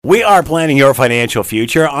We are planning your financial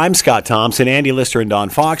future. I'm Scott Thompson. Andy Lister and Don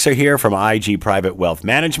Fox are here from IG Private Wealth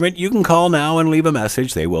Management. You can call now and leave a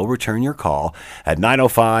message. They will return your call at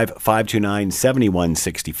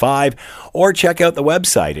 905-529-7165 or check out the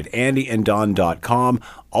website at andyanddon.com.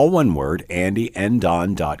 All one word,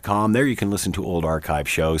 andyanddon.com. There you can listen to old archive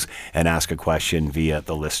shows and ask a question via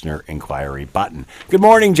the listener inquiry button. Good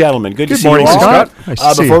morning, gentlemen. Good to see you all. Scott.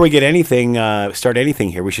 Nice Before we get start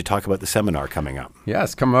anything here, we should talk about the seminar coming up. Yeah,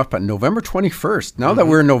 it's coming up on November 21st. Now that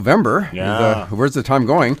we're in November, where's the time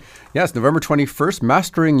going? Yes, November 21st,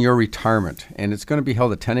 Mastering Your Retirement. And it's going to be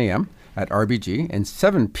held at 10 a.m. at RBG and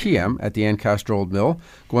 7 p.m. at the Ancaster Old Mill,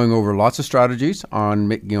 going over lots of strategies on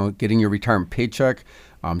getting your retirement paycheck,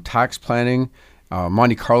 tax planning,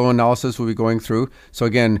 Monte Carlo analysis we'll be going through. So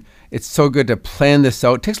again, it's so good to plan this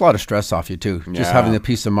out. It takes a lot of stress off you too. Just having the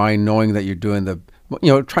peace of mind, knowing that you're doing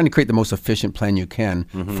trying to create the most efficient plan you can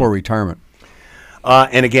for retirement.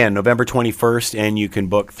 And again, November 21st, and you can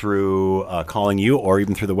book through calling you or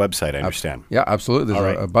even through the website, I understand. Yeah, absolutely.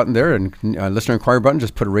 There's a button there, and listener inquiry button.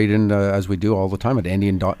 Just put it right in as we do all the time at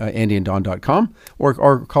andyanddon.com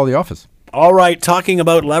or call the office. All right, talking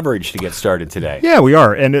about leverage to get started today. Yeah, we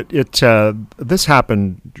are, and this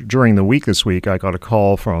happened during the week this week. I got a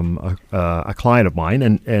call from a client of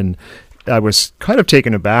mine, and I was kind of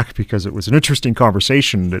taken aback because it was an interesting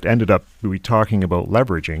conversation that ended up we talking about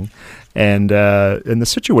leveraging, and the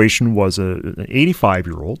situation was an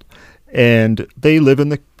 85-year-old, and they live in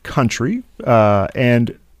the country,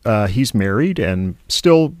 and he's married and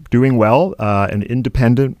still doing well, and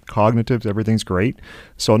independent, cognitive, everything's great.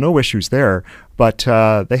 So no issues there. But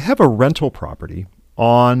they have a rental property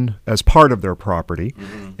as part of their property,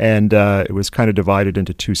 and it was kind of divided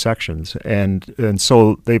into two sections. And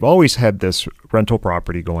so they've always had this rental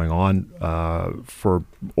property going on for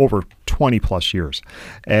over 20 plus years.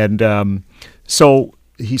 And so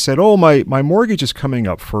he said, my mortgage is coming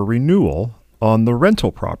up for renewal on the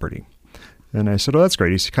rental property. And I said, that's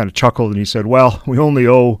great. He kind of chuckled and he said, well, we only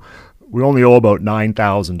owe about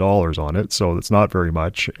 $9,000 on it, so it's not very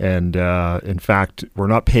much. And in fact, we're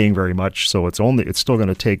not paying very much, so it's still going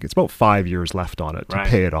to take, it's about 5 years left on it to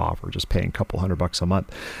pay it off. We're just paying a couple $100 a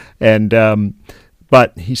month. And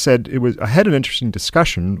but he said I had an interesting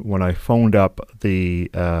discussion when I phoned up the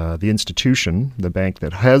institution, the bank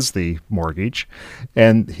that has the mortgage,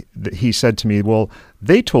 and he said to me, well,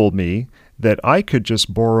 they told me that I could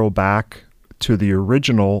just borrow back to the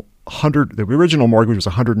original mortgage was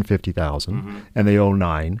 $150,000, and they owe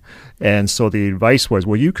 $9,000, and so the advice was,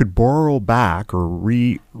 well, you could borrow back or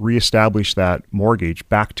reestablish that mortgage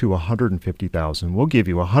back to $150,000. We'll give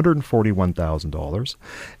you $141,000,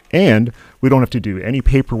 and we don't have to do any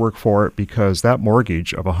paperwork for it because that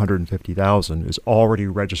mortgage of $150,000 is already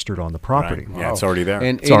registered on the property. Right. Yeah, it's already there.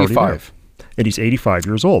 And 85, and he's 85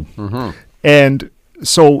 years old, and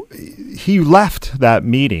so he left that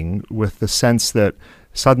meeting with the sense that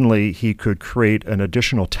suddenly he could create an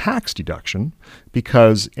additional tax deduction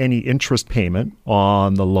because any interest payment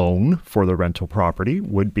on the loan for the rental property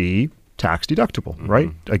would be tax deductible,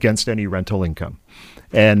 right, against any rental income.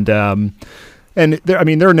 And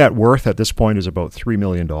their net worth at this point is about $3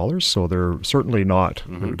 million, so they're certainly not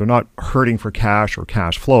they're not hurting for cash or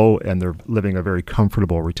cash flow, and they're living a very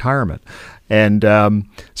comfortable retirement. And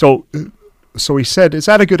so he said, is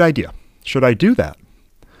that a good idea? Should I do that?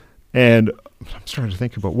 And I'm starting to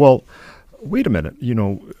think about, well, wait a minute,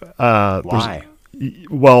 why?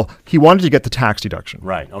 Well, he wanted to get the tax deduction.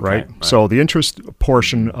 Right. Okay. Right. So the interest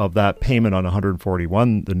portion of that payment on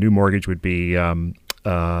 141, the new mortgage would be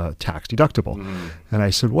tax deductible. And I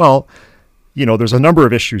said, well, there's a number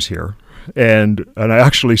of issues here. And I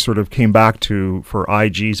actually sort of came back for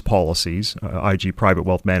IG's policies, IG Private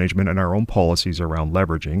Wealth Management, and our own policies around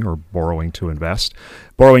leveraging or borrowing to invest.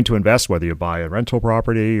 Borrowing to invest, whether you buy a rental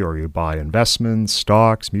property or you buy investments,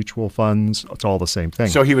 stocks, mutual funds, it's all the same thing.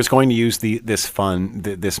 So he was going to use this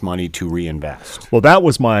money to reinvest. Well, that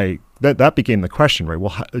was that became the question, right?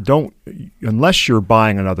 Well, unless you're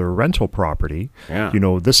buying another rental property,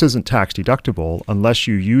 this isn't tax deductible unless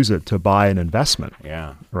you use it to buy an investment.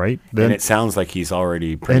 Yeah. Right? Then it sounds like he's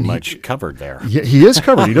already pretty much covered there. Yeah, he is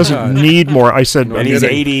covered. He doesn't need more. I said, and he's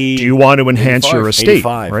 80. Do you want to enhance your estate?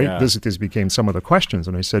 85, right? Yeah. This became some of the questions.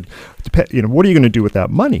 And I said, what are you going to do with that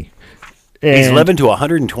money? And he's living to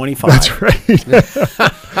 125. That's right.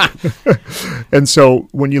 And so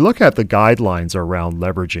when you look at the guidelines around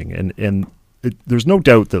leveraging, and there's no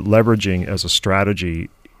doubt that leveraging as a strategy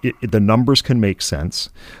the numbers can make sense,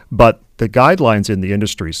 but the guidelines in the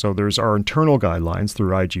industry, so there's our internal guidelines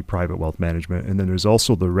through IG Private Wealth Management, and then there's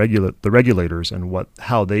also the regulators and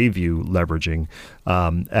how they view leveraging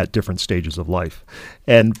at different stages of life.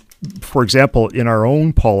 And for example, in our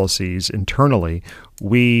own policies internally,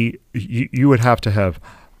 you would have to have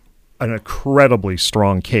an incredibly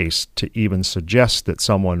strong case to even suggest that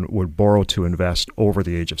someone would borrow to invest over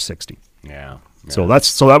the age of 60. Yeah. So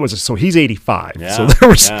he's 85. Yeah. So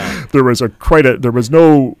there was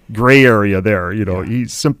no gray area there. He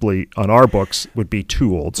simply on our books would be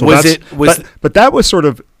too old. So but that was sort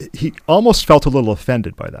of, he almost felt a little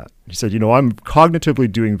offended by that. He said, I'm cognitively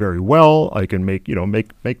doing very well. I can make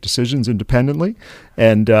decisions independently.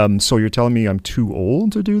 And so you're telling me I'm too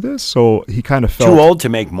old to do this? So he kind of felt too old to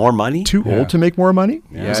make more money? Too old to make more money?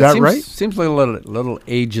 Yeah. Is that right? Seems like a little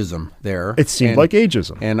ageism there. It seemed like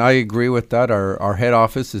ageism. And I agree with that. Our head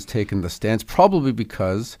office has taken the stance, probably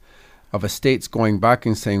because of estates going back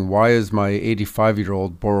and saying, why is my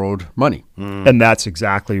 85-year-old borrowed money? And that's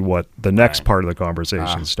exactly what the next part of the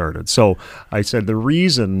conversation started. So I said the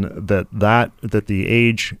reason that the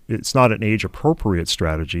age, it's not an age-appropriate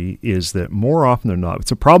strategy, is that more often than not,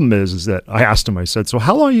 the problem is that I asked him, I said, so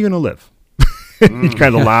how long are you going to live? He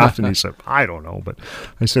kind of laughed and he said, I don't know. But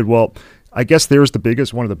I said, well, I guess there's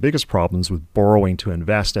one of the biggest problems with borrowing to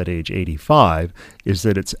invest at age 85 is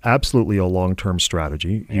that it's absolutely a long-term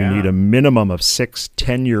strategy. You need a minimum of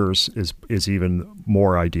 6-10 years is even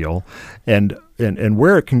more ideal. And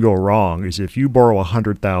where it can go wrong is if you borrow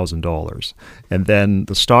 $100,000 and then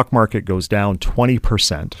the stock market goes down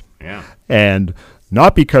 20%. Yeah. And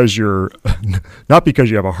not because you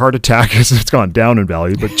have a heart attack because it's gone down in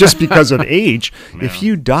value, but just because of age. If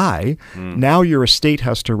you die, now your estate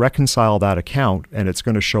has to reconcile that account, and it's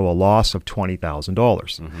going to show a loss of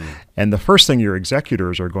 $20,000. And the first thing your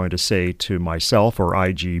executors are going to say to myself or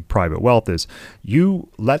IG Private Wealth is, you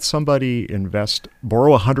let somebody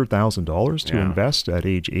borrow $100,000 to invest at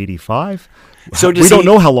age 85? So we don't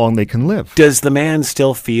know how long they can live. Does the man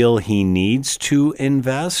still feel he needs to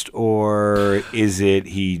invest, or is it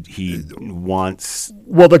he wants?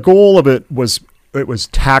 Well, the goal of it was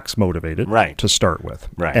tax motivated, right, to start with,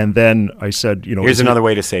 right. And then I said, here's another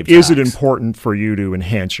way to save tax. Is it important for you to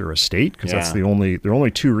enhance your estate? Because that's there are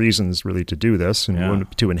only two reasons really to do this, and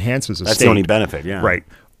to enhance his estate. That's the only benefit, right?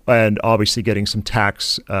 And obviously getting some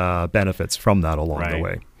tax benefits from that along the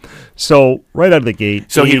way. So right out of the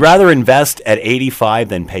gate. So he'd rather invest at 85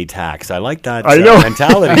 than pay tax. I like that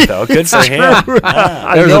mentality, though. Good for him.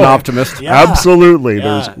 There's an optimist. Yeah. Absolutely.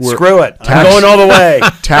 Yeah. Screw it. I'm going all the way.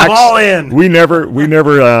 Tax, I'm all in. We never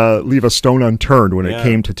leave a stone unturned when it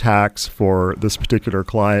came to tax for this particular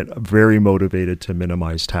client. Very motivated to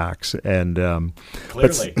minimize tax. And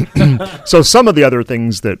clearly. So some of the other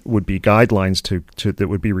things that would be guidelines that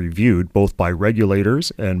would be reviewed both by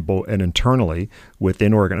regulators and internally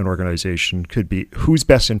within an organization could be, whose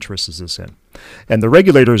best interest is this in? And the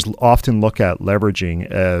regulators often look at leveraging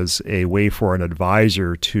as a way for an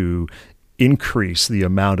advisor to increase the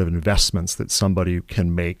amount of investments that somebody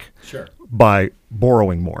can make by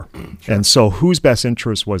borrowing more. And so whose best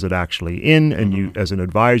interest was it actually in? And you, as an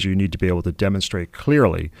advisor, you need to be able to demonstrate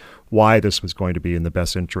clearly why this was going to be in the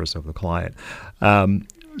best interest of the client.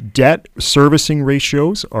 Debt servicing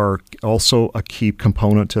ratios are also a key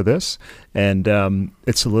component to this, and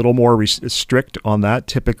it's a little more strict on that.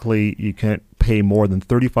 Typically, you can't pay more than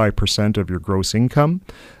 35% of your gross income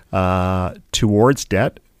towards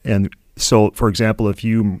debt. And so, for example, if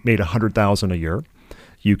you made $100,000 a year,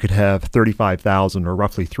 you could have $35,000 or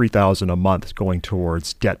roughly $3,000 a month going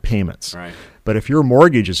towards debt payments. Right. But if your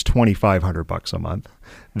mortgage is $2,500 a month,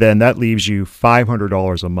 then that leaves you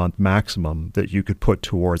 $500 a month maximum that you could put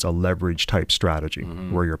towards a leverage type strategy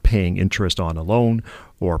where you're paying interest on a loan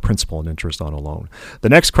or principal and interest on a loan. The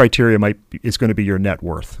next criteria is going to be your net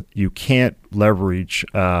worth. You can't leverage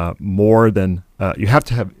more than you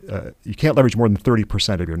can't leverage more than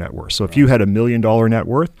 30% of your net worth. So if you had $1 million net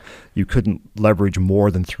worth, you couldn't leverage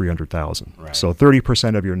more than $300,000. Right. So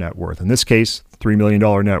 30% of your net worth. In this case, $3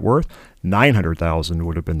 million net worth, $900,000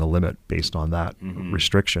 would have been the limit based on that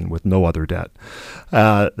restriction with no other debt.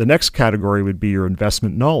 The next category would be your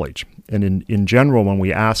investment knowledge. And in general, when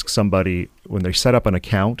we ask somebody, when they set up an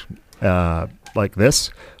account like this,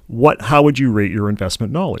 how would you rate your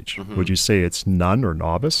investment knowledge? Would you say it's none or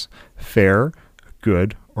novice, fair,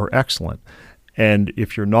 good, or excellent? And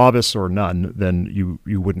if you're novice or none, then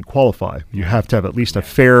you wouldn't qualify. You have to have at least a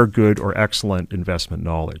fair, good, or excellent investment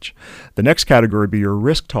knowledge. The next category would be your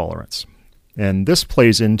risk tolerance. And this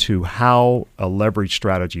plays into how a leverage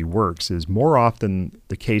strategy works. Is more often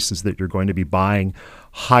the case is that you're going to be buying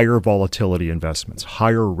higher volatility investments,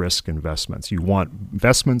 higher risk investments. You want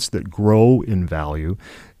investments that grow in value,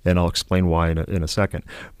 and I'll explain why in a second.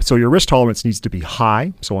 So your risk tolerance needs to be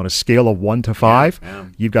high. So on a scale of 1 to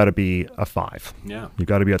 5, you've got to be a 5. Yeah. You've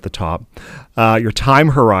got to be at the top. Your time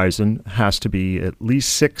horizon has to be at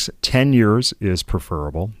least 10 years is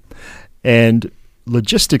preferable. And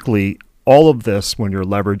logistically, all of this, when you're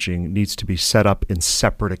leveraging, needs to be set up in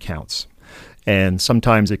separate accounts. And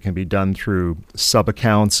sometimes it can be done through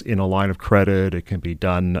sub-accounts in a line of credit. It can be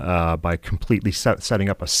done by completely setting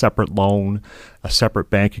up a separate loan, a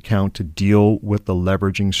separate bank account to deal with the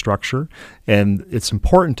leveraging structure. And it's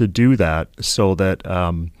important to do that so that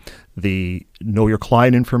the know your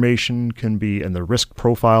client information can be, and the risk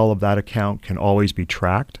profile of that account can always be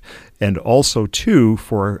tracked. And also, too,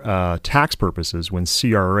 for tax purposes, when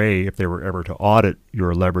CRA, if they were ever to audit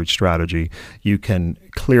your leverage strategy, you can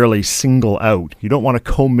clearly single out. You don't want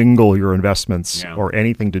to commingle your investments or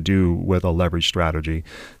anything to do with a leverage strategy.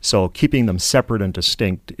 So keeping them separate and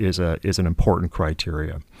distinct is an important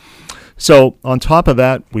criteria. So on top of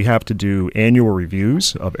that, we have to do annual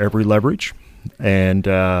reviews of every leverage. And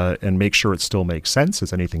make sure it still makes sense.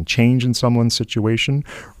 Has anything changed in someone's situation?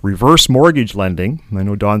 Reverse mortgage lending, I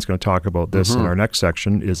know Don's going to talk about this in our next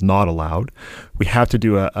section, is not allowed. We have to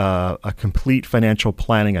do a complete financial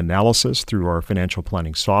planning analysis through our financial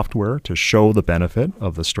planning software to show the benefit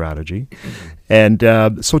of the strategy. And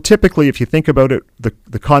so typically, if you think about it,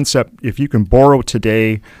 the concept, if you can borrow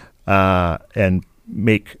today and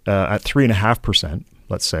make at 3.5%,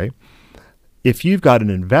 let's say, if you've got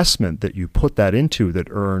an investment that you put that into that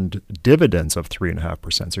earned dividends of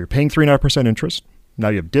 3.5%, so you're paying 3.5% interest, now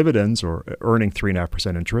you have dividends or earning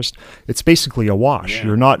 3.5% interest, it's basically a wash. Yeah,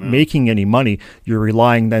 you're not making any money. You're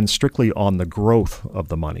relying then strictly on the growth of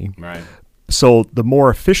the money. Right. So the more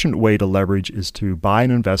efficient way to leverage is to buy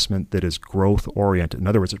an investment that is growth oriented. In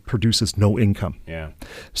other words, it produces no income. Yeah.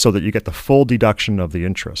 So that you get the full deduction of the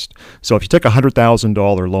interest. So if you took a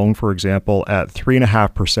 $100,000 loan, for example, at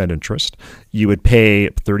 3.5% interest, you would pay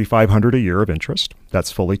 $3,500 a year of interest.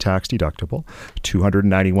 That's fully tax deductible,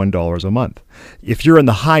 $291 a month. If you're in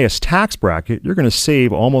the highest tax bracket, you're going to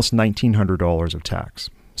save almost $1,900 of tax.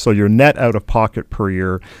 So your net out of pocket per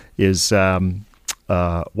year is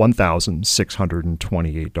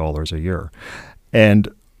 $1,628 a year. And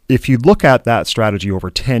if you look at that strategy over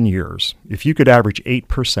 10 years, if you could average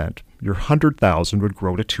 8%, your $100,000 would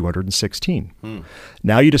grow to $216.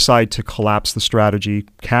 Now you decide to collapse the strategy,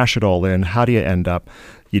 cash it all in. How do you end up?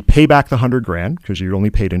 You'd pay back the $100,000 because you only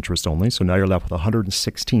paid interest only. So now you're left with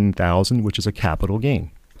 $116,000, which is a capital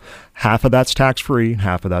gain. Half of that's tax-free,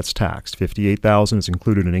 half of that's taxed. $58,000 is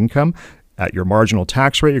included in income. At your marginal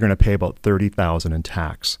tax rate, you're going to pay about $30,000 in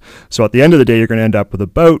tax. So at the end of the day, you're going to end up with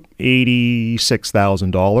about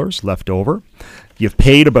 $86,000 left over. You've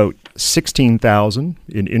paid about $16,000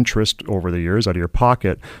 in interest over the years out of your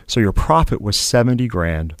pocket. So your profit was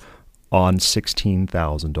 $70,000 on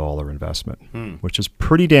 $16,000 investment, which is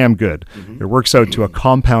pretty damn good. It works out to a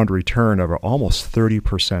compound return of almost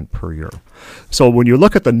 30% per year. So when you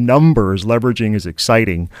look at the numbers, leveraging is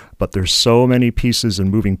exciting, but there's so many pieces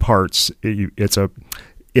and moving parts. It's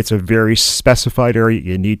a very specified area.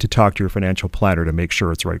 You need to talk to your financial planner to make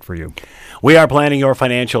sure it's right for you. We are planning your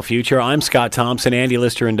financial future. I'm Scott Thompson. Andy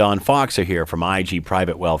Lister and Don Fox are here from IG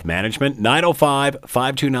Private Wealth Management.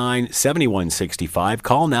 905-529-7165.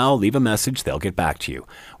 Call now. Leave a message. They'll get back to you.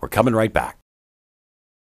 We're coming right back.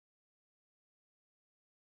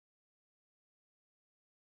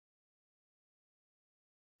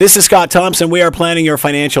 This is Scott Thompson. We are planning your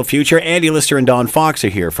financial future. Andy Lister and Don Fox are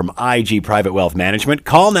here from IG Private Wealth Management.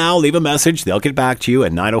 Call now, leave a message. They'll get back to you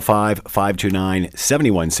at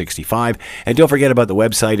 905-529-7165. And don't forget about the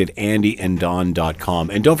website at andyanddon.com.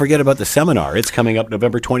 And don't forget about the seminar. It's coming up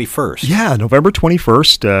November 21st. Yeah, November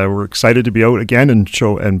 21st. We're excited to be out again and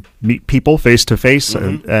show and meet people face to face.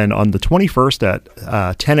 And on the 21st at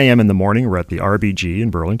 10 a.m. in the morning, we're at the RBG in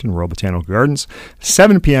Burlington, Royal Botanical Gardens.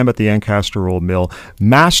 7 p.m. at the Ancaster Road Mill.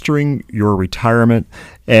 Mastering your retirement.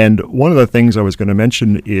 And one of the things I was going to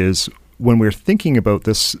mention is when we're thinking about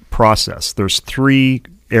this process, there's three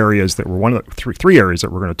areas that we're three areas that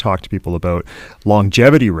we're going to talk to people about: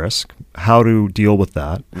 longevity risk, how to deal with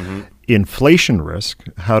that, inflation risk,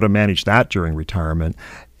 how to manage that during retirement,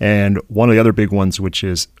 and one of the other big ones, which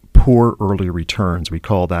is poor early returns. We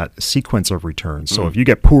call that sequence of returns. So if you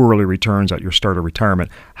get poor early returns at your start of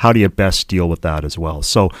retirement, how do you best deal with that as well?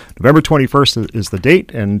 So November 21st is the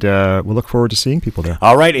date, and we'll look forward to seeing people there.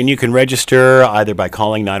 All right, and you can register either by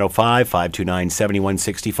calling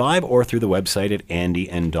 905-529-7165 or through the website at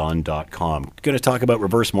andyanddon.com. Going to talk about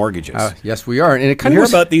reverse mortgages. Yes, we are. And it kind You of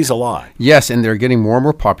hear about these a lot. Yes, and they're getting more and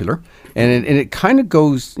more popular. And it kind of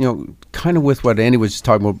goes, kind of with what Andy was just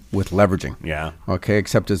talking about with leveraging. Yeah. Okay,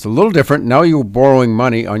 except it's a little different. Now you're borrowing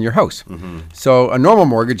money on your house. So a normal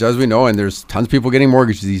mortgage, as we know, and there's tons of people getting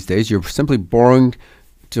mortgages these days, you're simply borrowing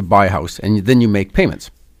to buy a house, and then you make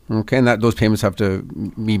payments. Okay, and those payments have to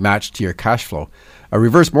be matched to your cash flow. A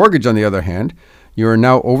reverse mortgage, on the other hand, you're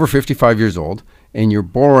now over 55 years old, and you're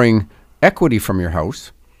borrowing equity from your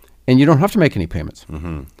house, and you don't have to make any payments.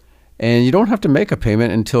 And you don't have to make a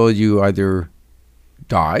payment until you either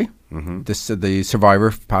die, the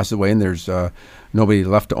survivor passes away, and there's nobody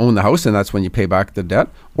left to own the house, and that's when you pay back the debt,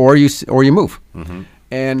 or you move.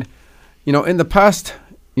 And in the past,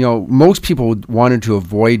 most people wanted to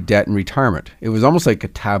avoid debt in retirement. It was almost like a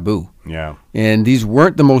taboo. Yeah. And these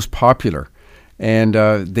weren't the most popular. And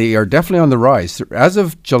they are definitely on the rise. As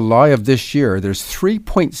of July of this year, there's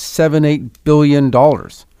 $3.78 billion.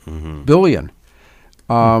 Billion.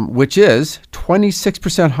 Which is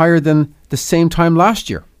 26% higher than the same time last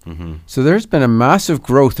year. So there's been a massive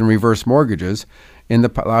growth in reverse mortgages in the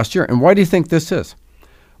last year. And why do you think this is?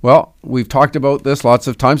 Well, we've talked about this lots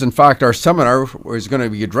of times. In fact, our seminar is going to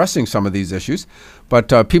be addressing some of these issues.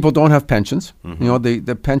 But people don't have pensions.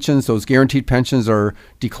 The pensions, those guaranteed pensions, are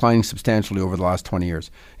declining substantially over the last 20 years.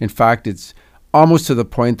 In fact, it's almost to the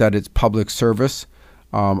point that it's public service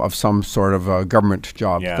of some sort of government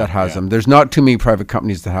job that has them. There's not too many private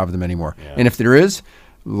companies that have them anymore. And if there is,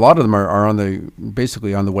 a lot of them are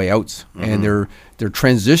basically on the way outs, and they're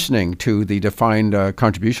transitioning to the defined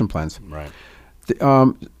contribution plans. Right.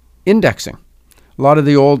 Indexing. A lot of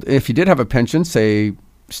the old, if you did have a pension, say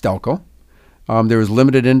Stelco, there was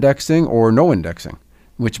limited indexing or no indexing,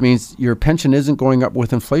 which means your pension isn't going up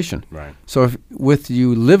with inflation. Right. So with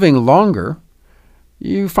you living longer,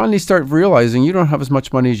 you finally start realizing you don't have as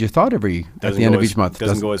much money as you thought at the end of each month.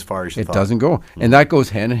 Doesn't go as far as you thought. It doesn't go. And that goes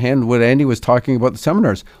hand in hand with what Andy was talking about the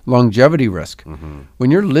seminars, longevity risk.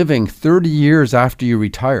 When you're living 30 years after you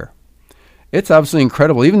retire, it's absolutely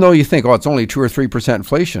incredible. Even though you think, it's only 2 or 3%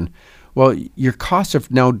 inflation, well, your costs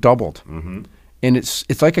have now doubled. And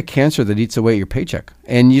it's like a cancer that eats away at your paycheck.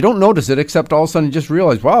 And you don't notice it, except all of a sudden you just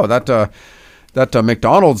realize, wow, that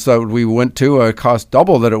McDonald's that we went to cost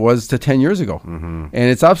double that it was to 10 years ago. And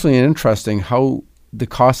it's absolutely interesting how the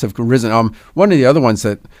costs have risen. One of the other ones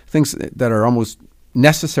things that are almost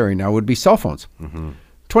necessary now would be cell phones.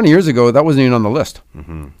 20 years ago, that wasn't even on the list.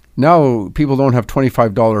 Now people don't have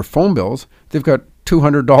 $25 phone bills. They've got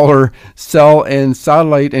 $200 cell and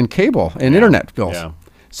satellite and cable and internet bills. Yeah.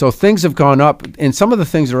 So things have gone up, and some of the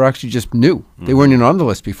things are actually just new. They weren't even on the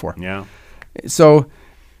list before. Yeah. So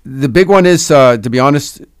the big one is, to be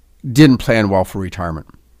honest, didn't plan well for retirement.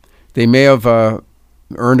 They may have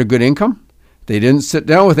earned a good income. They didn't sit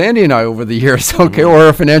down with Andy and I over the years, or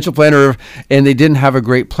a financial planner, and they didn't have a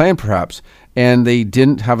great plan perhaps, and they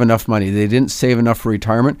didn't have enough money. They didn't save enough for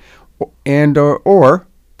retirement, and or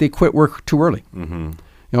they quit work too early,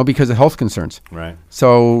 because of health concerns. Right.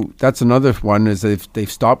 So that's another one, is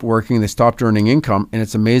they've stopped working, they stopped earning income, and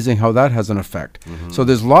it's amazing how that has an effect. So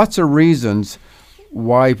there's lots of reasons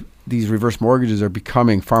why these reverse mortgages are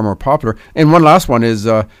becoming far more popular. And one last one is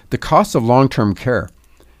the cost of long-term care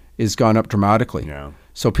has gone up dramatically. Yeah.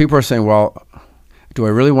 So people are saying, well, do I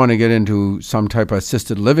really want to get into some type of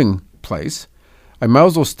assisted living place? I might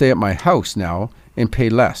as well stay at my house now and pay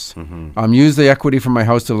less. Use the equity from my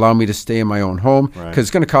house to allow me to stay in my own home, because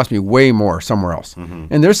it's going to cost me way more somewhere else.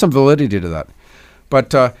 And there's some validity to that.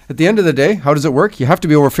 But at the end of the day, how does it work? You have to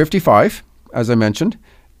be over 55, as I mentioned,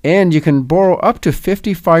 and you can borrow up to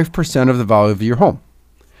 55% of the value of your home.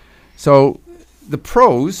 So the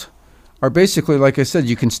pros are basically, like I said,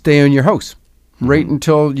 you can stay in your house right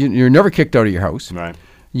until you're never kicked out of your house. Right.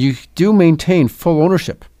 You do maintain full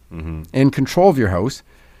ownership and control of your house,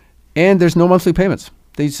 and there's no monthly payments.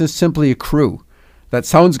 They just simply accrue. That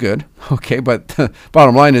sounds good, okay, but the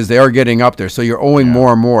bottom line is they are getting up there, so you're owing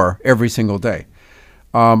more and more every single day.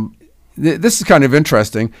 This is kind of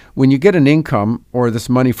interesting. When you get an income or this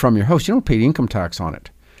money from your house, you don't pay income tax on it.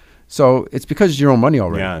 So it's because it's your own money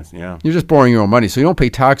already. Yeah. You're just borrowing your own money, so you don't pay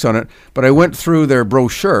tax on it. But I went through their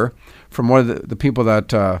brochure from one of the people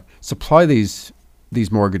that supply these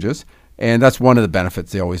mortgages, and that's one of the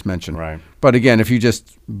benefits they always mention. Right. But again, if you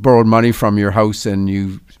just borrowed money from your house and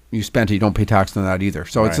you spent it, you don't pay tax on that either.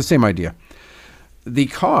 So it's the same idea. the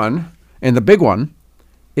con, and the big one,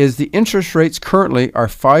 is the interest rates currently are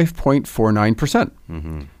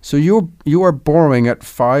 5.49%. So you are borrowing at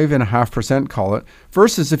 5.5%, call it,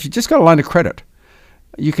 versus if you just got a line of credit,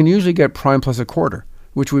 you can usually get prime plus a quarter,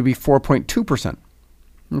 which would be 4.2%.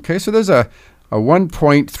 Okay, so there's a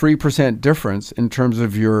 1.3% difference in terms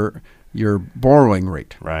of your borrowing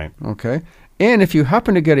rate. Right. Okay, and if you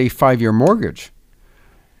happen to get a 5-year mortgage,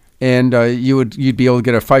 and you'd be able to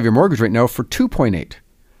get a 5-year mortgage right now for 2.8.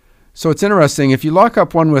 So it's interesting. If you lock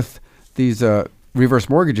up one with these reverse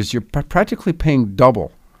mortgages, you're practically paying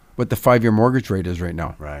double what the 5-year mortgage rate is right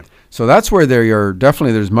now. Right. So that's where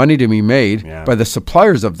there's money to be made by the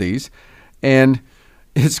suppliers of these. And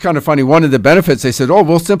it's kind of funny. One of the benefits, they said,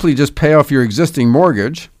 we'll simply just pay off your existing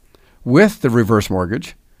mortgage with the reverse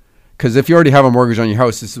mortgage. Because if you already have a mortgage on your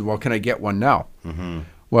house, this is, can I get one now?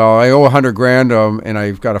 Well, I owe $100,000 and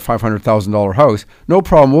I've got a $500,000 house. No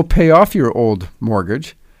problem. We'll pay off your old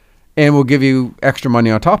mortgage and we'll give you extra money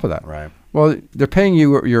on top of that. Right. Well, they're paying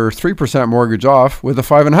you your 3% mortgage off with a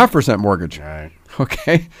 5.5% mortgage. Right.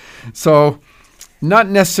 Okay. So not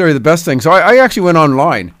necessarily the best thing. So I actually went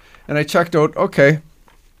online and I checked out,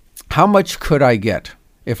 how much could I get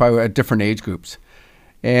if I were at different age groups?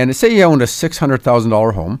 And say you owned a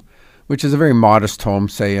 $600,000 home, which is a very modest home,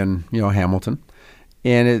 say in Hamilton.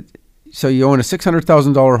 And so you own a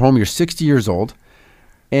 $600,000 home, you're 60 years old,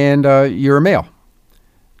 and you're a male.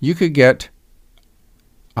 You could get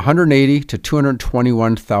 $180,000 to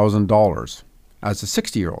 $221,000 as a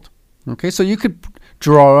 60-year-old. Okay, so you could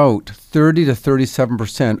draw out 30 to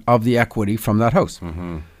 37% of the equity from that house.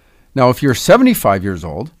 Now, if you're 75 years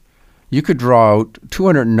old, you could draw out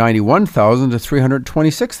 $291,000 to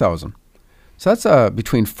 $326,000. So that's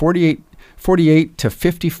between 48 to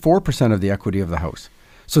 54% of the equity of the house.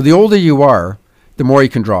 So the older you are, the more you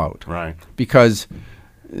can draw out. Right. Because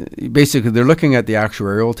basically they're looking at the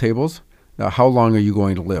actuarial tables. How long are you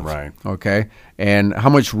going to live? Right. Okay. And how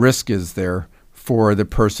much risk is there for the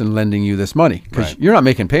person lending you this money? Because Right. you're not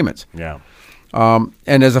making payments. Yeah.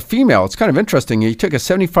 And as a female, it's kind of interesting. You took a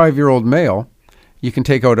 75-year-old male, you can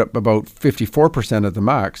take out about 54% of the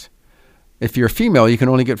max. If you're a female, you can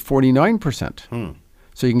only get 49%.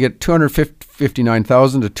 So you can get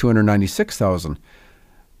 $259,000 to $296,000.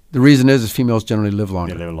 The reason is females generally live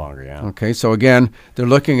longer. They live longer, yeah. Okay, so again, they're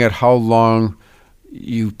looking at how long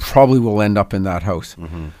you probably will end up in that house.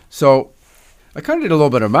 So I kind of did a little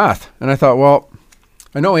bit of math, and I thought,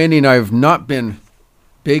 I know Andy and I have not been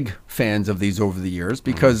big fans of these over the years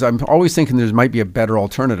because I'm always thinking there might be a better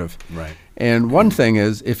alternative. Right. And one thing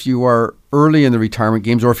is, if you are early in the retirement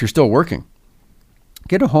games or if you're still working,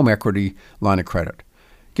 get a home equity line of credit.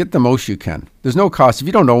 Get the most you can. There's no cost. If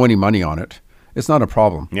you don't owe any money on it, it's not a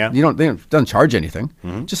problem. Yeah. They don't charge anything.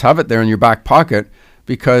 Just have it there in your back pocket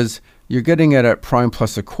because you're getting it at prime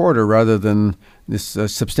plus a quarter rather than this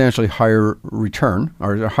substantially higher return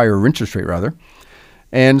or a higher interest rate rather.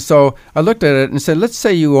 And so I looked at it and said, let's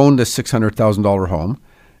say you owned a $600,000 home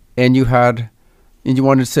and you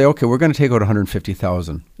wanted to say, okay, we're going to take out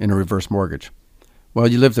 $150,000 in a reverse mortgage. Well,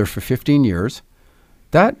 you lived there for 15 years.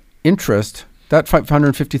 That interest, that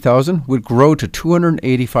 $550,000 would grow to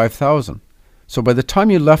 $285,000. So by the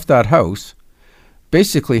time you left that house,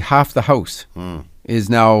 basically half the house is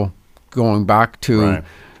now going back to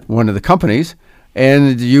one of the companies,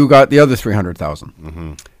 and you got the other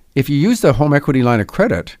 $300,000. If you use the home equity line of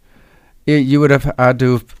credit, you would have got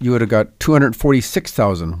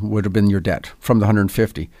 $246,000 would have been your debt from the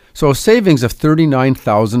 $150,000. So a savings of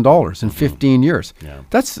 $39,000 in 15 years. Yeah.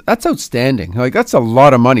 That's outstanding. Like that's a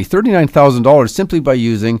lot of money. $39,000 simply by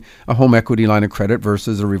using a home equity line of credit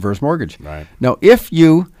versus a reverse mortgage. Right. Now, if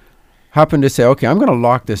you happen to say, okay, I'm going to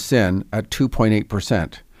lock this in at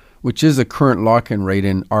 2.8%, which is the current lock-in rate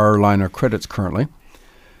in our line of credits currently,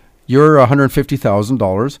 your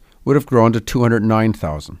 $150,000 would have grown to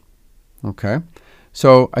 $209,000. Okay,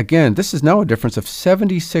 so again, this is now a difference of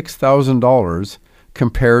 $76,000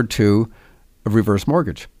 compared to a reverse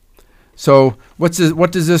mortgage. So what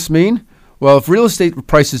does this mean? Well, if real estate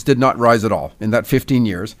prices did not rise at all in that 15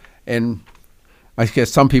 years, and I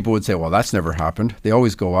guess some people would say, well, that's never happened. They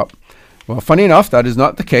always go up. Well, funny enough, that is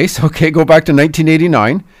not the case. Okay, go back to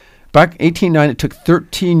 1989. Back 1889, it took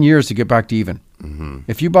 13 years to get back to even.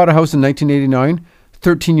 If you bought a house in 1989,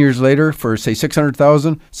 13 years later for say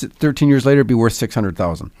 600,000, 13 years later it'd be worth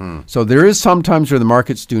 600,000. So there is some times where the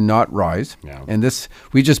markets do not rise. Yeah. And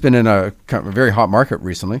we've just been in a very hot market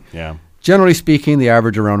recently. Yeah. Generally speaking, the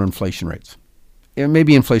average around inflation rates. It may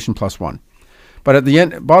be inflation plus one. But at the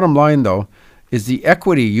end, bottom line though, is the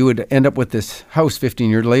equity you would end up with this house 15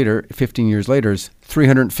 years later is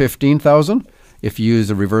 $315,000 if you use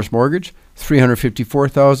a reverse mortgage,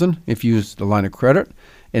 $354,000 if you use the line of credit,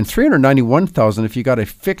 and $391,000 if you got a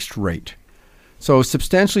fixed rate. So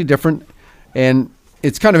substantially different. And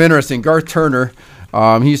it's kind of interesting. Garth Turner,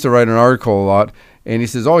 he used to write an article a lot, and he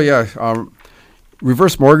says, oh yeah,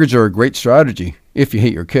 reverse mortgage are a great strategy if you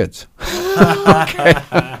hate your kids.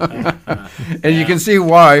 And you can see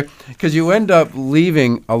why, because you end up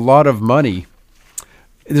leaving a lot of money.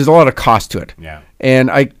 There's a lot of cost to it. Yeah. And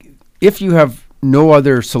if you have no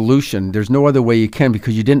other solution, there's no other way you can,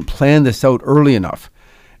 because you didn't plan this out early enough.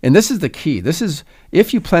 And this is the key. This is,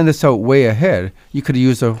 if you plan this out way ahead, you could have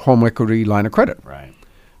used a home equity line of credit. Right.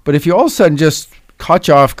 But if you all of a sudden just caught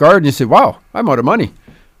you off guard and you say, wow, I'm out of money,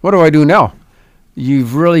 what do I do now?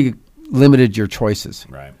 You've really limited your choices.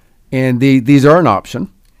 Right. And these are an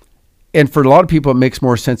option. And for a lot of people, it makes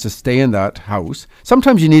more sense to stay in that house.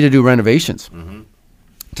 Sometimes you need to do renovations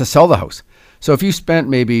to sell the house. So if you spent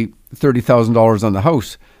maybe $30,000 on the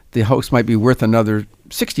house might be worth another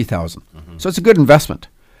 $60,000. So it's a good investment.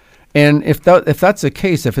 And if that's the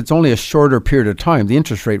case, if it's only a shorter period of time, the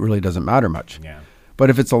interest rate really doesn't matter much. Yeah. But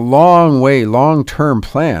if it's a long-term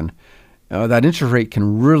plan, that interest rate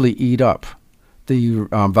can really eat up the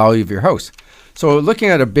value of your house. So looking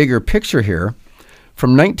at a bigger picture here,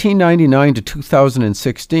 from 1999 to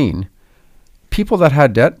 2016, people that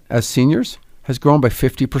had debt as seniors has grown by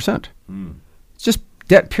 50%. It's just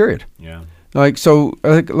debt, period. Yeah. Like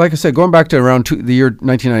I said, going back to around the year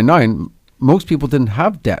 1999, most people didn't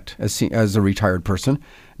have debt as a retired person.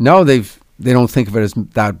 Now they don't think of it as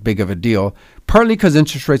that big of a deal, partly because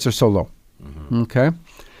interest rates are so low. Okay.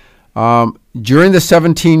 During the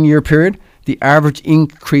 17-year period, the average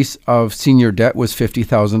increase of senior debt was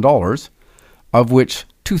 $50,000, of which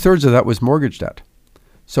 2/3 of that was mortgage debt.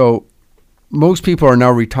 So most people are now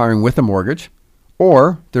retiring with a mortgage,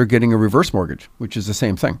 or they're getting a reverse mortgage, which is the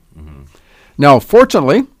same thing. Now,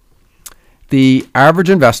 fortunately, the average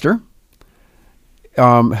investor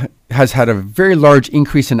has had a very large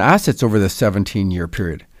increase in assets over the 17-year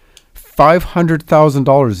period.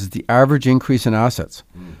 $500,000 is the average increase in assets.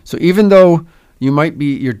 So even though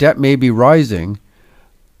your debt may be rising,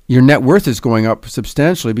 your net worth is going up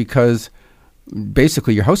substantially, because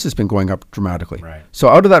basically your house has been going up dramatically. Right. So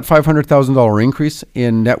out of that $500,000 increase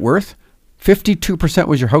in net worth, 52%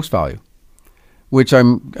 was your house value, which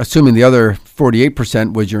I'm assuming the other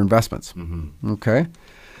 48% was your investments. Okay.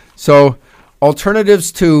 So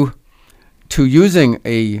alternatives to using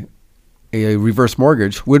a reverse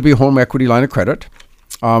mortgage would be a home equity line of credit.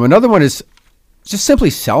 Another one is just simply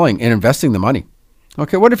selling and investing the money.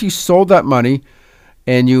 Okay, what if you sold that money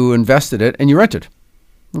and you invested it and you rented?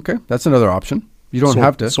 Okay, that's another option. You don't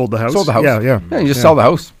have to. Sold the house? Sold the house. Yeah, you just sell the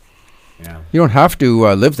house. Yeah. You don't have to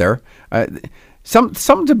live there.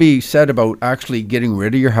 Something to be said about actually getting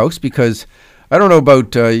rid of your house, because I don't know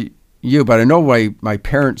about you, but I know my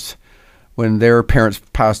parents, when their parents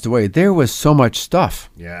passed away, there was so much stuff.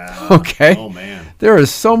 Yeah. Okay. Oh, man. There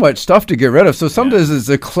is so much stuff to get rid of. So sometimes it's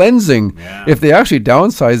a cleansing. Yeah. If they actually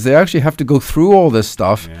downsize, they actually have to go through all this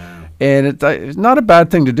stuff. Yeah. And it's not a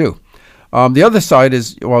bad thing to do. The other side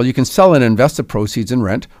is, well, you can sell and invest the proceeds in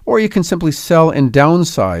rent, or you can simply sell and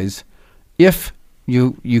downsize if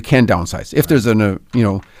you can downsize. If there's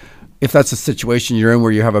if that's a situation you're in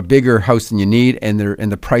where you have a bigger house than you need and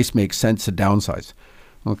the price makes sense to downsize.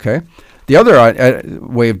 Okay. The other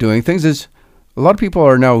way of doing things is, a lot of people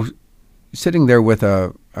are now sitting there with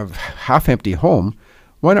a half-empty home.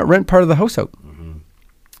 Why not rent part of the house out?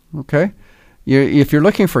 Okay. If you're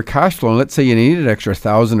looking for cash flow, and let's say you need an extra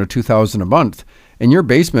 $1,000 or $2,000 a month, and your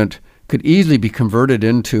basement could easily be converted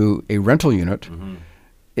into a rental unit,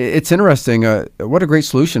 it's interesting. What a great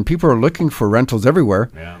solution. People are looking for rentals everywhere.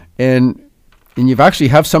 Yeah. And you've actually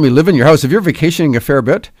have somebody live in your house. If you're vacationing a fair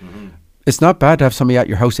bit, it's not bad to have somebody at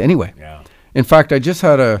your house anyway. Yeah. In fact, I just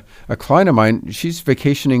had a client of mine. She's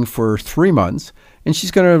vacationing for 3 months, and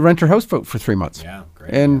she's going to rent her house for 3 months. Yeah,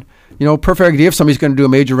 great. And, perfect idea. If somebody's going to do a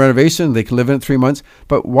major renovation, they can live in it 3 months.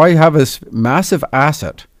 But why have this massive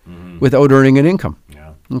asset without earning an income?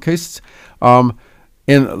 Yeah. Okay.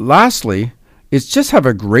 And lastly, is just have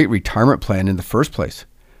a great retirement plan in the first place.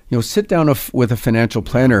 Sit down with a financial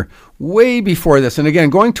planner way before this. And again,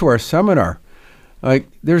 going to our seminar,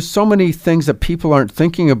 there's so many things that people aren't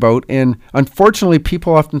thinking about. And unfortunately,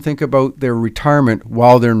 people often think about their retirement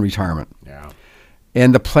while they're in retirement. Yeah.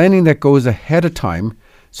 And the planning that goes ahead of time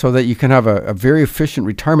so that you can have a very efficient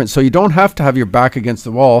retirement. So you don't have to have your back against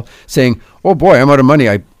the wall saying, oh boy, I'm out of money.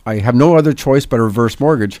 I have no other choice but a reverse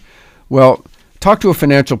mortgage. Well, talk to a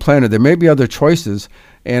financial planner. There may be other choices.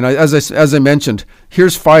 And as I mentioned,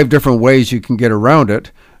 here's 5 different ways you can get around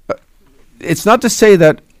it. It's not to say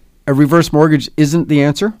that a reverse mortgage isn't the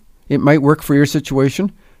answer. it might work for your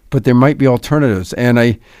situation, but there might be alternatives. And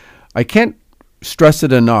I can't stress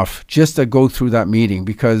it enough just to go through that meeting,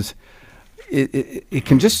 because it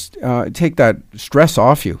can just take that stress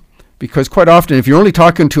off you. Because quite often, if you're only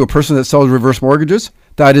talking to a person that sells reverse mortgages,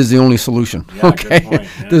 that is the only solution. Yeah, okay, good point,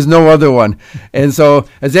 yeah. There's no other one. And so,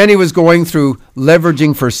 as Andy was going through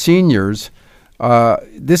leveraging for seniors,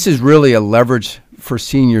 this is really a leverage for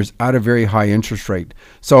seniors at a very high interest rate.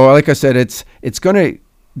 So, like I said, it's going to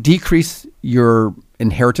decrease your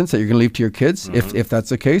inheritance that you're going to leave to your kids, if that's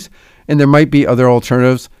the case. And there might be other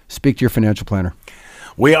alternatives. Speak to your financial planner.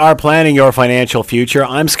 We are planning your financial future.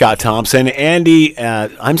 I'm Scott Thompson. Andy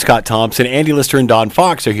Lister and Don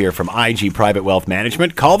Fox are here from IG Private Wealth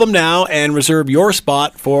Management. Call them now and reserve your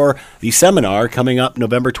spot for the seminar coming up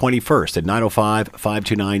November 21st at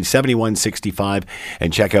 905-529-7165.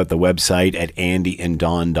 And check out the website at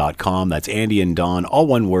andyanddon.com. That's andyanddon, all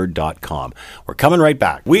one word, .com. We're coming right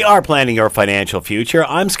back. We are planning your financial future.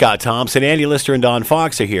 I'm Scott Thompson. Andy Lister and Don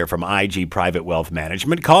Fox are here from IG Private Wealth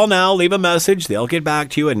Management. Call now, leave a message. They'll get back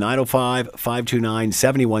to you at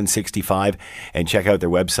 905-529-7165, and check out their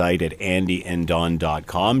website at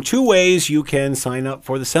andyanddon.com. 2 ways you can sign up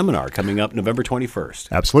for the seminar coming up November 21st.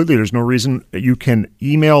 Absolutely. There's no reason. You can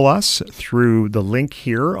email us through the link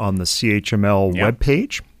here on the CHML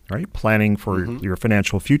webpage. Right, planning for your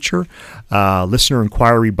financial future. Listener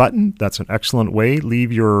inquiry button. That's an excellent way.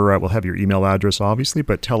 Leave your, we'll have your email address, obviously,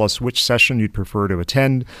 but tell us which session you'd prefer to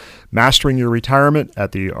attend. Mastering Your Retirement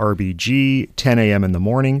at the RBG, 10 a.m. in the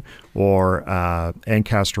morning, or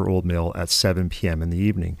Ancaster Old Mill at 7 p.m. in the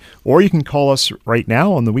evening. Or you can call us right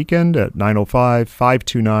now on the weekend at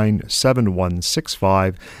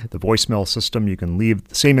 905-529-7165. The voicemail system, you can leave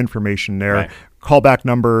the same information there. Right. Callback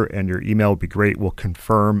number and your email would be great. We'll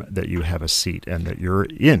confirm that you have a seat and that you're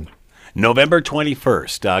in. November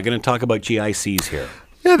 21st. Going to talk about GICs here.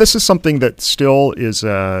 Yeah, this is something that still is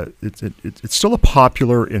it's still a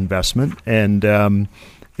popular investment, and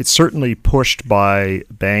it's certainly pushed by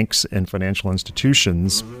banks and financial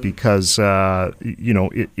institutions because it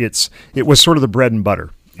was sort of the bread and butter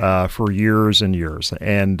for years and years.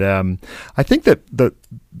 And I think that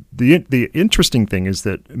the interesting thing is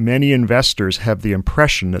that many investors have the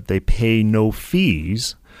impression that they pay no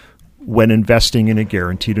fees when investing in a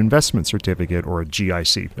guaranteed investment certificate, or a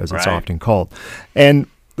GIC, as it's often called. And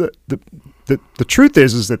the truth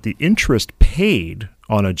is that the interest paid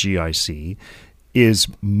on a GIC is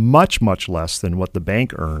much, much less than what the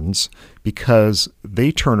bank earns, because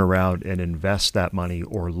they turn around and invest that money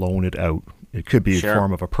or loan it out. It could be in the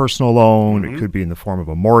form of a personal loan, it could be in the form of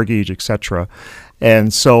a mortgage, etc.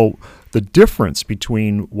 And so the difference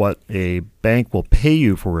between what a bank will pay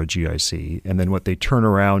you for a GIC and then what they turn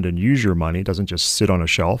around and use your money, doesn't just sit on a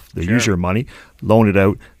shelf, they use your money, loan it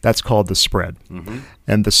out, that's called the spread.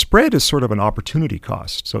 And the spread is sort of an opportunity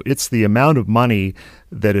cost. So it's the amount of money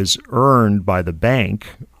that is earned by the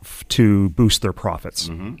bank to boost their profits.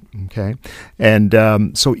 Okay.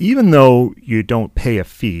 And so even though you don't pay a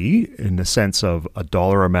fee in the sense of a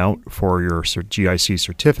dollar amount for your GIC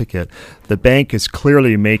certificate, the bank is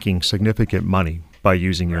clearly making significant money by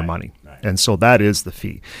using your money. And so that is the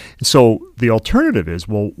fee. So the alternative is,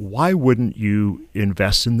 well, why wouldn't you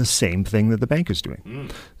invest in the same thing that the bank is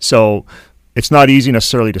doing? So it's not easy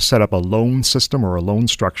necessarily to set up a loan system or a loan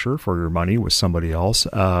structure for your money with somebody else.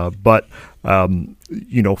 But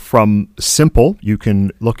from simple, you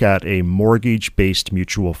can look at a mortgage-based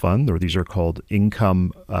mutual fund, or these are called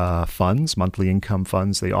income funds, monthly income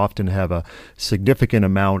funds. They often have a significant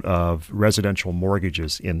amount of residential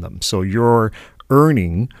mortgages in them. So you're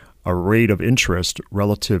earning a rate of interest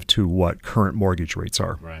relative to what current mortgage rates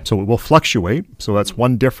are. So it will fluctuate. So that's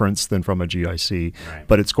one difference than from a GIC,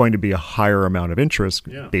 but it's going to be a higher amount of interest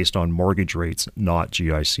based on mortgage rates, not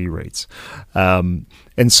GIC rates. And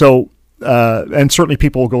certainly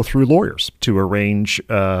people will go through lawyers to arrange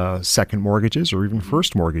second mortgages or even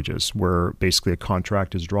first mortgages, where basically a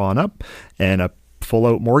contract is drawn up and a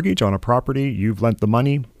full-out mortgage on a property. You've lent the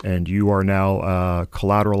money, and you are now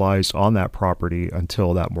collateralized on that property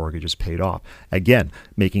until that mortgage is paid off. Again,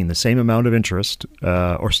 making the same amount of interest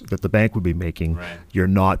or that the bank would be making. You're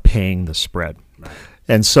not paying the spread.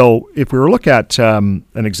 And so if we were to look at an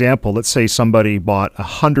example, let's say somebody bought a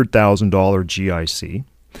 $100,000 GIC,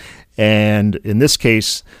 and in this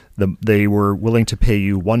case, they were willing to pay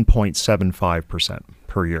you 1.75%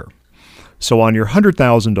 per year. So on your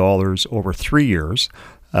 $100,000 over 3 years,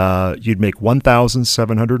 you'd make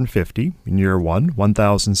 $1,750 in year one,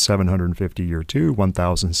 $1,750 year two,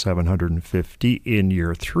 $1,750 in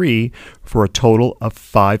year three, for a total of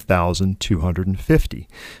 $5,250.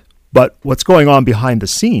 But what's going on behind the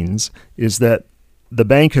scenes is that the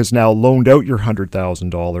bank has now loaned out your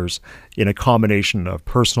 $100,000 in a combination of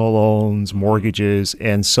personal loans, mortgages,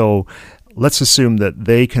 and so let's assume that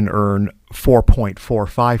they can earn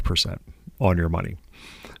 4.45% on your money.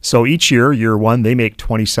 So each year one, they make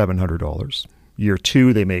 $2,700. Year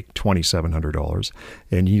two, they make $2,700.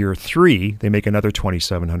 And year three, they make another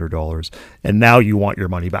 $2,700. And now you want your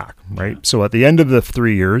money back, right? So at the end of the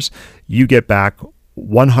 3 years, you get back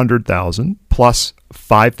 $100,000 plus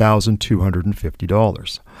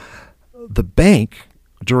 $5,250. The bank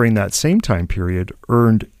during that same time period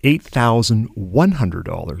earned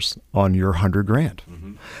 $8,100 on your $100,000.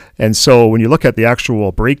 Mm-hmm. And so when you look at the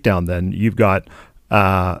actual breakdown, then you've got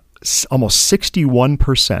almost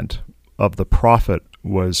 61% of the profit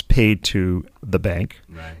was paid to the bank,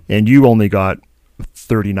 right, and you only got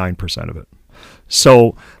 39% of it.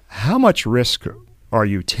 So how much risk are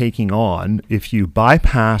you taking on if you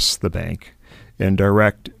bypass the bank and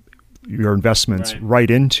direct your investments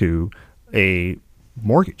right into a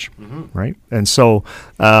mortgage, right? And so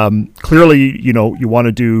clearly, you want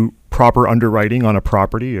to do proper underwriting on a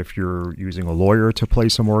property. If you're using a lawyer to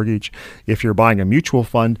place a mortgage, if you're buying a mutual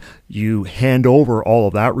fund, you hand over all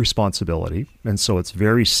of that responsibility. And so it's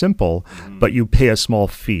very simple, but you pay a small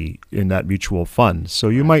fee in that mutual fund. So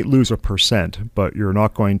you might lose 1%, but you're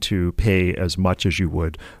not going to pay as much as you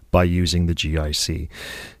would by using the GIC.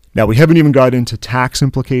 Now, we haven't even got into tax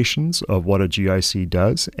implications of what a GIC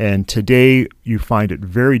does, and today you find it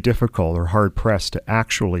very difficult or hard-pressed to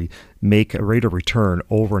actually make a rate of return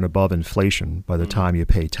over and above inflation by the time you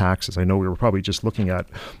pay taxes. I know we were probably just looking at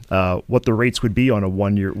what the rates would be on a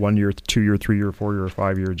 1 year, 2 year, 3 year, 4 year, or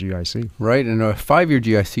 5 year GIC. Right, and a 5 year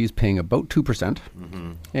GIC is paying about 2%,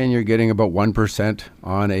 and you're getting about 1%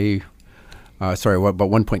 on a about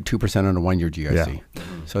 1.2% on a 1 year GIC. Yeah.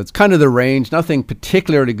 So it's kind of the range, nothing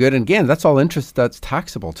particularly good. And again, that's all interest that's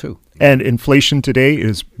taxable too. And inflation today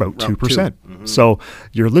is about 2%. So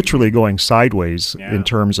you're literally going sideways in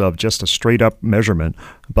terms of just a straight up measurement.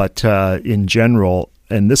 But in general,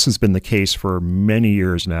 and this has been the case for many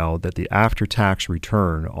years now, that the after-tax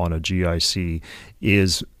return on a GIC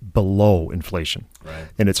is below inflation. Right.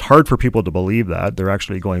 And it's hard for people to believe that. They're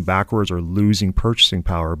actually going backwards or losing purchasing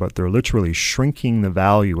power, but they're literally shrinking the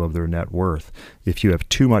value of their net worth if you have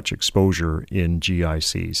too much exposure in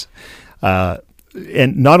GICs.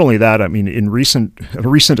 And not only that, I mean, in a recent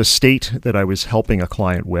estate that I was helping a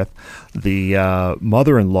client with, the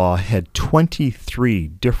mother-in-law had 23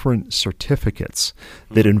 different certificates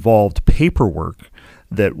that involved paperwork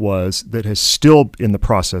that is still in the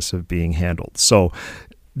process of being handled. So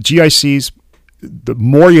GICs, the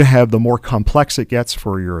more you have, the more complex it gets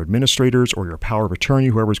for your administrators or your power of attorney,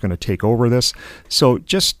 whoever's going to take over this. So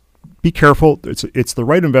just be careful. It's the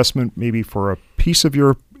right investment maybe for a piece of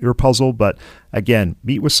your puzzle, but again,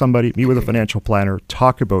 meet with somebody, meet with a financial planner,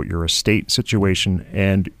 talk about your estate situation,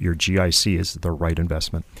 and your GIC is the right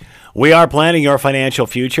investment. We are planning your financial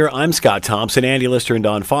future. I'm Scott Thompson. Andy Lister and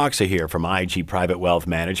Don Fox are here from IG Private Wealth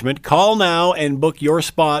Management. Call now and book your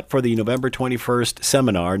spot for the November 21st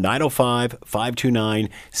seminar,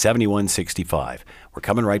 905-529-7165. We're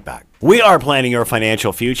coming right back. We are planning your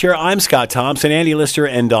financial future. I'm Scott Thompson. Andy Lister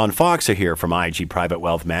and Don Fox are here from IG Private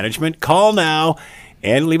Wealth Management. Call now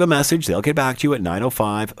and leave a message. They'll get back to you at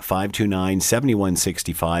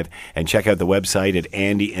 905-529-7165. And check out the website at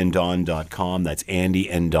andyanddon.com. That's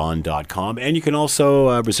andyanddon.com. And you can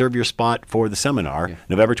also reserve your spot for the seminar,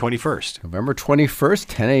 November 21st. November 21st,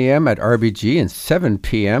 10 a.m. at RBG and 7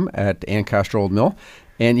 p.m. at Ancaster Old Mill.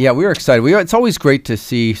 And yeah, we are excited. It's always great to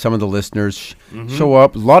see some of the listeners show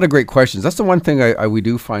up. A lot of great questions. That's the one thing we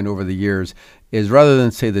do find over the years is rather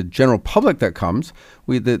than say the general public that comes,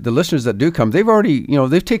 the listeners that do come, they've already,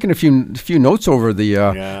 they've taken a few notes over the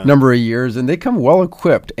number of years, and they come well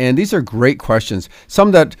equipped. And these are great questions.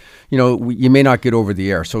 Some that, you may not get over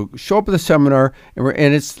the air. So show up at the seminar,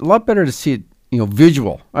 and it's a lot better to see it,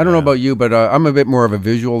 visual. I don't know about you, but I'm a bit more of a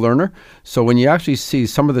visual learner. So when you actually see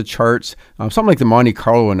some of the charts, something like the Monte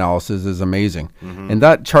Carlo analysis is amazing. And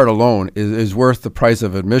that chart alone is worth the price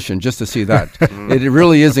of admission just to see that. It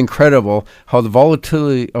really is incredible how the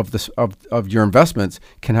volatility of your investments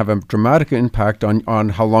can have a dramatic impact on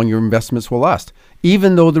how long your investments will last,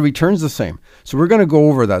 even though the return's the same. So we're going to go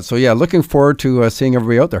over that. So yeah, looking forward to seeing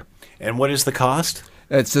everybody out there. And what is the cost?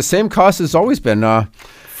 It's the same cost as always been.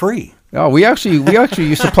 Free. Oh, we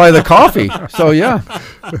actually supply the coffee. So yeah.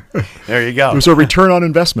 There you go. There's a return on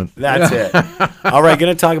investment. That's it. All right,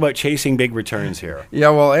 going to talk about chasing big returns here. Yeah,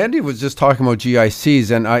 well, Andy was just talking about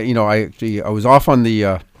GICs, and I was off on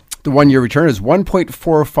the 1 year return is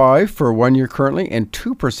 1.45 for 1 year currently, and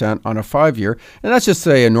 2% on a 5 year, and that's just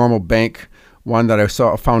say a normal bank one that I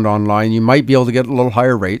found online. You might be able to get a little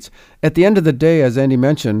higher rates. At the end of the day, as Andy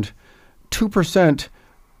mentioned, 2%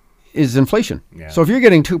 is inflation. Yeah. So if you're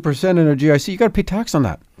getting 2% in a GIC, you got to pay tax on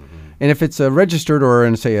that. And if it's a registered or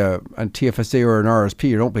in, say, a TFSA or an RSP,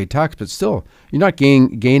 you don't pay tax, but still, you're not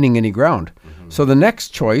gaining any ground. So the next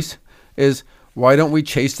choice is, why don't we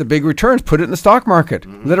chase the big returns? Put it in the stock market.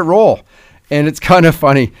 Let it roll. And it's kind of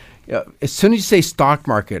funny. As soon as you say stock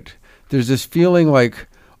market, there's this feeling like,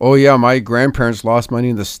 oh, yeah, my grandparents lost money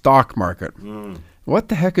in the stock market. What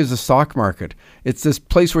the heck is the stock market? It's this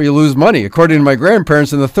place where you lose money, according to my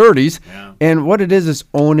grandparents in the 30s. Yeah. And what it is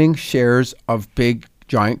owning shares of big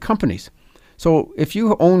giant companies. So if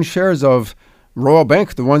you own shares of Royal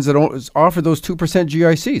Bank, the ones that offer those 2%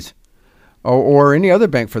 GICs, or any other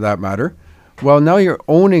bank for that matter, well, now you're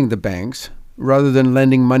owning the banks rather than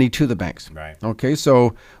lending money to the banks. Right. Okay,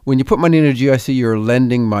 so when you put money in a GIC, you're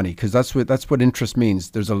lending money, because that's what interest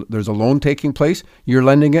means. There's a loan taking place, you're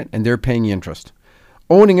lending it, and they're paying you interest.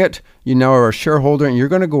 Owning it, you now are a shareholder, and you're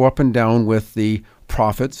going to go up and down with the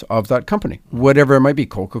profits of that company, whatever it might be,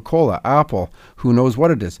 Coca-Cola, Apple, who knows what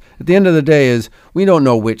it is. At the end of the day is, we don't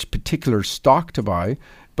know which particular stock to buy,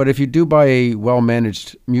 but if you do buy a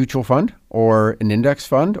well-managed mutual fund or an index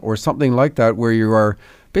fund or something like that, where you are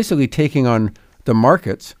basically taking on the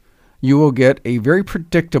markets, you will get a very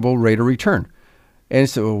predictable rate of return. And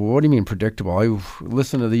so, what do you mean predictable? I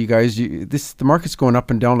listen to you guys. The market's going up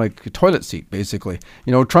and down like a toilet seat, basically.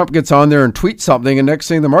 Trump gets on there and tweets something, and next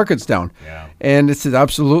thing the market's down. Yeah. And it says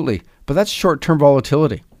absolutely, but that's short-term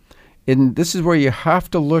volatility. And this is where you have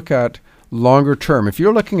to look at longer term. If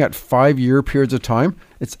you're looking at 5-year periods of time,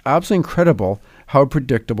 it's absolutely incredible how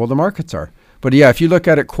predictable the markets are. But yeah, if you look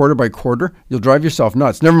at it quarter by quarter, you'll drive yourself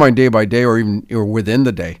nuts. Never mind day by day or even within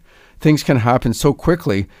the day. Things can happen so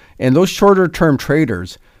quickly. And those shorter term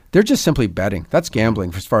traders, they're just simply betting. That's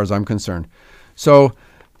gambling as far as I'm concerned. So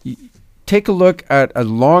take a look at a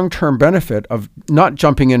long-term benefit of not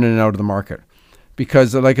jumping in and out of the market.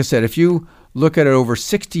 Because like I said, if you look at it over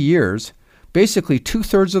 60 years, basically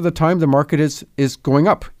 2/3 of the time the market is going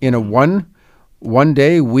up. In a one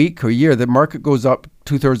day, week, or year, the market goes up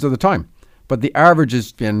 2/3 of the time. But the average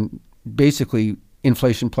has been basically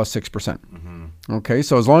inflation plus 6%. Okay,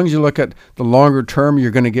 so as long as you look at the longer term,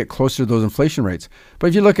 you're going to get closer to those inflation rates. But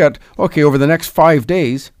if you look at, okay, over the next 5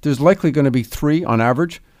 days, there's likely going to be 3 on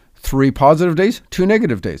average, 3 positive days, 2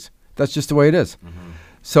 negative days. That's just the way it is.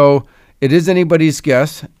 So it is anybody's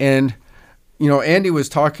guess. And, Andy was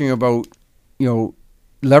talking about,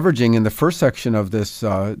 leveraging in the first section of this,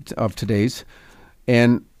 of today's.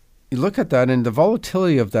 And you look at that and the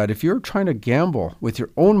volatility of that. If you're trying to gamble with your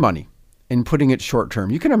own money and putting it short term,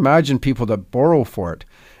 you can imagine people that borrow for it.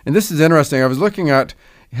 And this is interesting. I was looking at,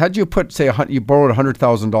 had you put, say, you borrowed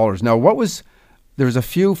 $100,000. Now, there's a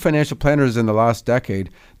few financial planners in the last decade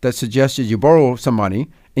that suggested you borrow some money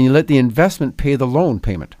and you let the investment pay the loan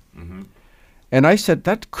payment. And I said,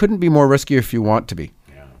 that couldn't be more risky if you want to be.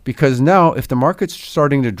 Yeah. Because now, if the market's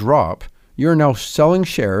starting to drop, you're now selling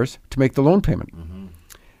shares to make the loan payment.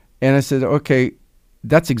 And I said, okay,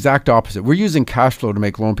 that's exact opposite. We're using cash flow to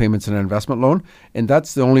make loan payments in an investment loan. And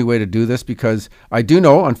that's the only way to do this, because I do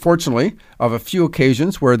know, unfortunately, of a few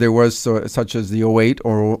occasions where there was such as the 08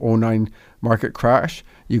 or 09 market crash.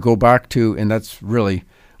 You go back to, and that's really,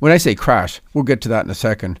 when I say crash, we'll get to that in a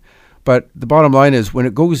second. But the bottom line is, when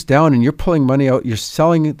it goes down and you're pulling money out, you're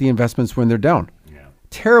selling the investments when they're down. Yeah.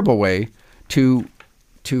 Terrible way to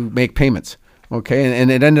make payments. Okay, and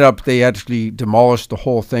it ended up, they actually demolished the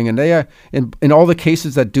whole thing, and they in all the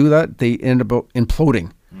cases that do that, they end up imploding,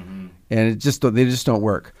 and they just don't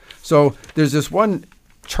work. So there's this one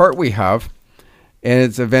chart we have, and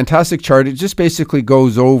it's a fantastic chart. It just basically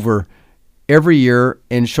goes over every year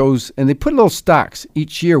and shows, and they put little stacks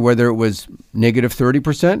each year, whether it was negative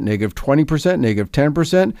 30%, negative 20%, negative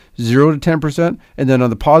 10%, 0 to 10%, and then on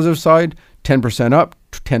the positive side, 10% up,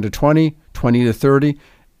 10 to 20, 20 to 30.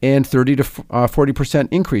 And 30 to 40%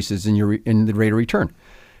 increases in the rate of return.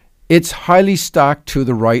 It's highly stacked to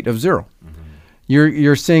the right of 0.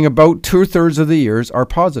 You're saying about 2/3 of the years are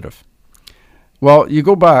positive. Well, you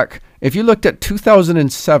go back, if you looked at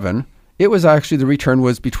 2007, it was actually, the return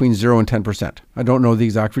was between 0 and 10%. I don't know the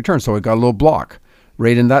exact return, so it got a little block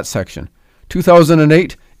right in that section.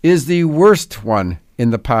 2008 is the worst one in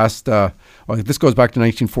the past. This goes back to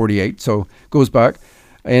 1948, so it goes back.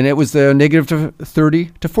 And it was the negative to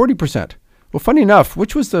 30 to 40%. Well, funny enough,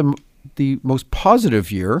 which was the most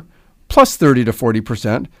positive year, plus 30 to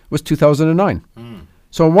 40%, was 2009.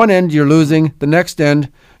 So on one end, you're losing. The next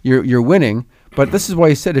end, you're winning. But this is why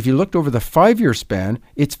I said, if you looked over the 5-year span,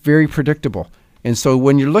 it's very predictable. And so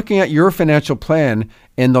when you're looking at your financial plan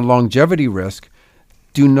and the longevity risk,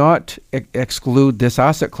 do not exclude this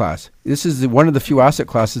asset class. This is one of the few asset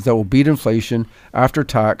classes that will beat inflation after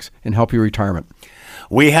tax and help your retirement.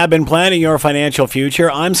 We have been planning your financial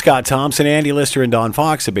future. I'm Scott Thompson. Andy Lister and Don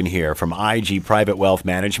Fox have been here from IG Private Wealth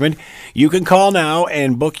Management. You can call now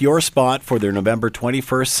and book your spot for their November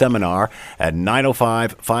 21st seminar at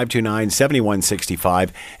 905-529-7165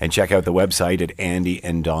 and check out the website at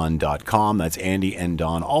andyanddon.com. That's Andy and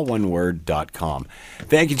Don, all one word, .com.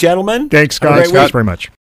 Thank you, gentlemen. Thanks, Scott. Thanks very much.